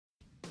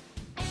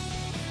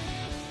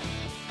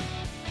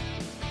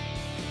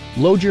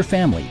Load your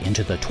family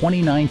into the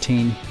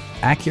 2019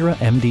 Acura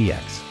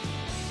MDX.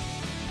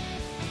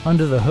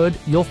 Under the hood,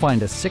 you'll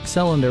find a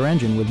 6-cylinder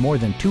engine with more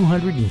than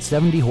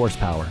 270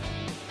 horsepower,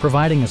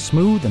 providing a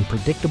smooth and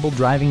predictable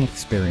driving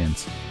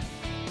experience.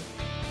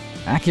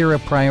 Acura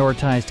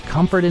prioritized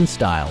comfort and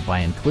style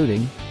by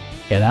including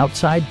an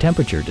outside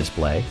temperature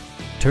display,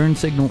 turn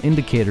signal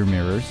indicator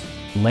mirrors,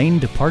 lane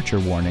departure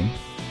warning,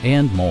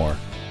 and more.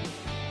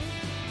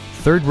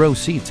 Third-row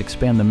seats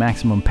expand the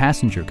maximum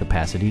passenger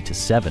capacity to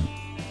 7.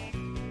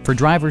 For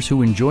drivers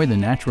who enjoy the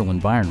natural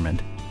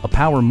environment, a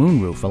power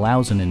moonroof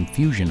allows an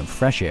infusion of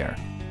fresh air.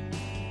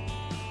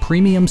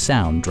 Premium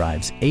sound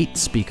drives 8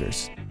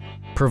 speakers,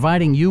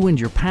 providing you and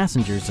your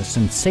passengers a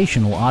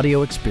sensational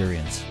audio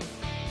experience.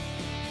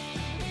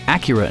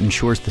 Acura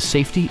ensures the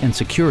safety and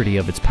security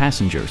of its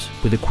passengers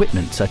with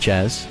equipment such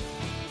as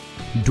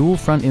dual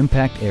front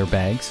impact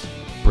airbags,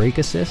 brake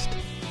assist,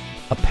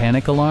 a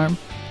panic alarm,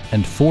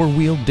 and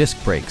 4-wheel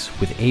disc brakes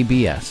with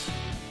ABS.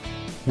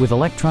 With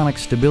electronic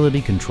stability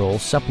control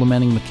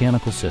supplementing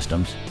mechanical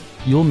systems,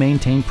 you'll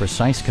maintain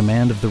precise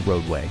command of the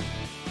roadway.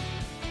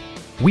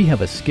 We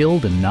have a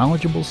skilled and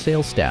knowledgeable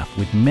sales staff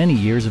with many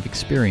years of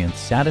experience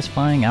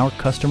satisfying our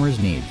customers'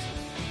 needs.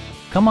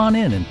 Come on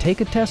in and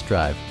take a test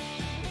drive.